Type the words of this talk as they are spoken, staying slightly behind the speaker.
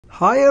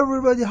Hi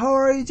everybody, how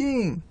are you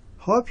doing?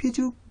 Hope you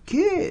do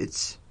good.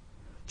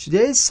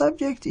 Today's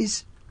subject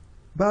is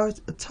about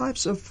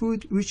types of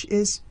food, which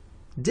is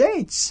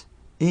dates.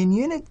 In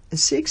Unit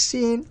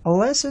 16,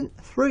 Lesson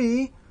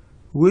 3,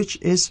 which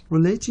is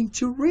relating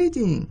to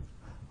reading.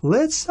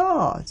 Let's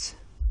start.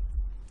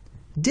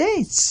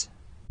 Dates.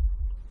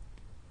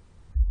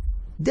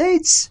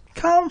 Dates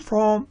come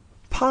from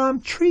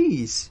palm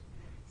trees.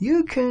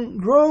 You can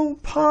grow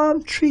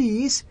palm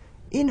trees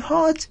in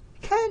hot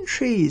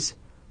countries.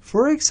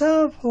 For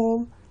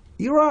example,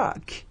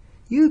 Iraq.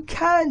 You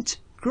can't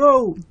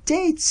grow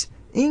dates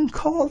in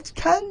cold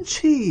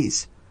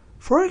countries.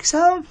 For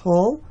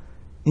example,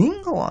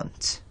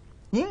 England.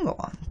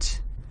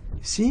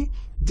 See,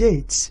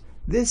 dates.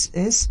 This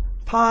is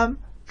palm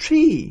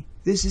tree.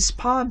 This is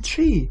palm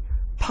tree.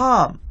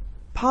 Palm.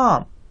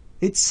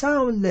 It's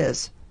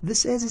soundless.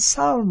 This is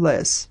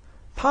soundless.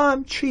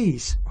 Palm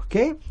trees.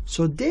 Okay,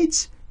 so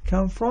dates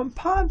come from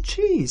palm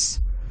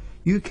trees.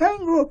 You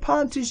can grow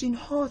palm trees in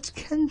hot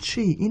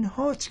country,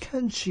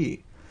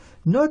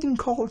 not in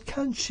cold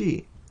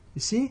country. You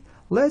see?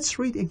 Let's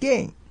read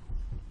again.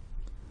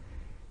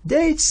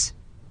 Dates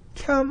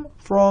come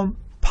from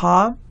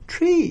palm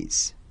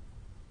trees.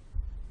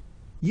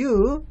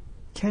 You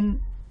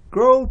can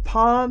grow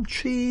palm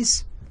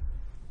trees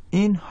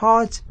in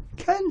hot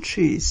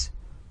countries.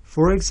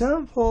 For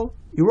example,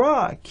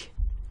 Iraq.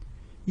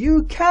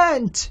 You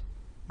can't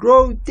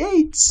grow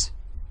dates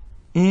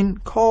in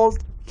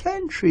cold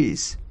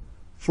countries.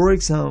 For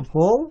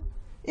example,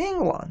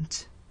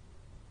 England.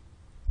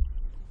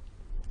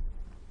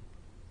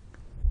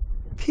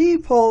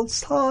 People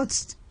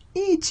started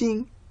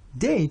eating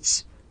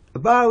dates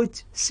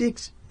about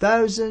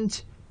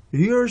 6,000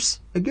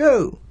 years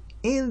ago.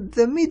 In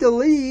the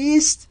Middle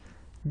East,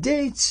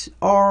 dates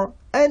are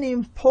an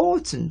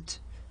important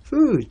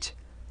food.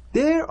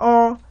 There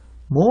are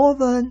more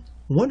than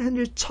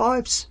 100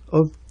 types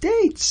of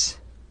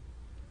dates.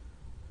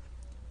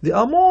 There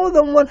are more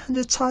than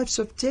 100 types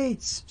of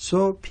dates.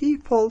 So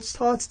people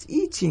started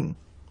eating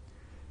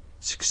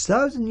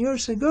 6,000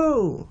 years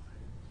ago.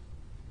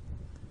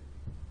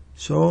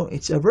 So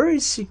it's a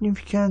very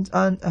significant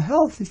and a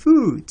healthy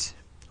food.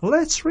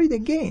 Let's read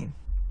again.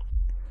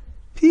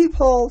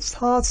 People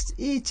started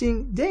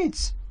eating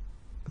dates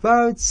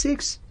about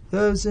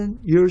 6,000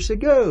 years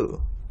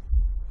ago.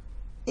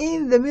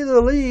 In the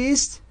Middle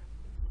East,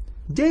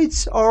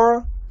 dates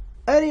are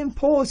an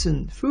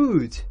important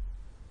food.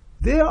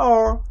 There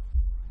are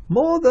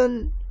more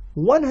than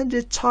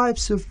 100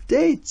 types of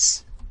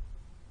dates.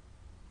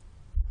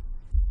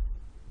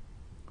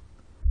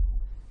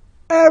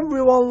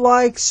 Everyone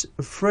likes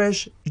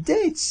fresh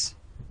dates,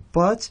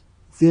 but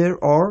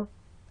there are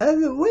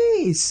other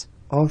ways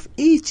of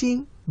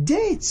eating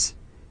dates.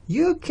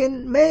 You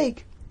can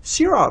make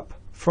syrup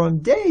from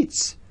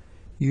dates.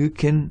 You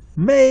can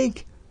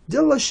make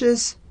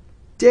delicious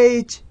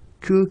date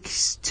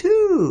cookies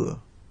too.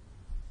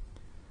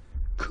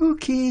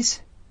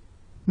 Cookies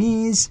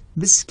means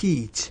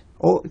biscuit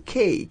or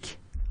cake.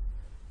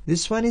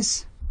 This one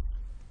is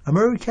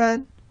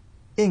American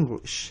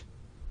English.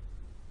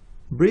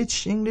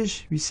 British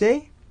English, we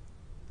say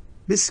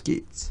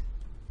biscuit.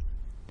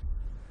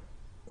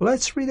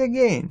 Let's read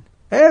again.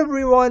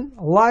 Everyone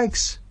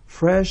likes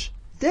fresh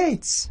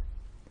dates,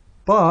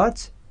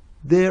 but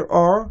there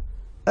are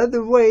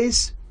other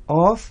ways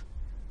of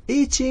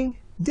eating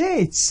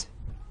dates.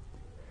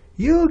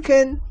 You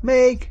can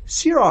make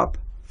syrup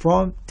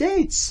from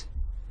dates.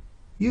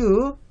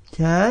 You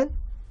can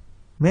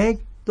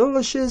make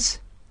delicious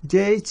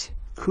date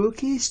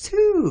cookies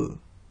too.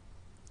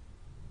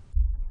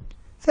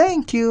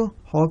 Thank you.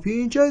 Hope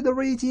you enjoyed the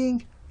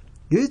reading.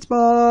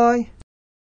 Goodbye.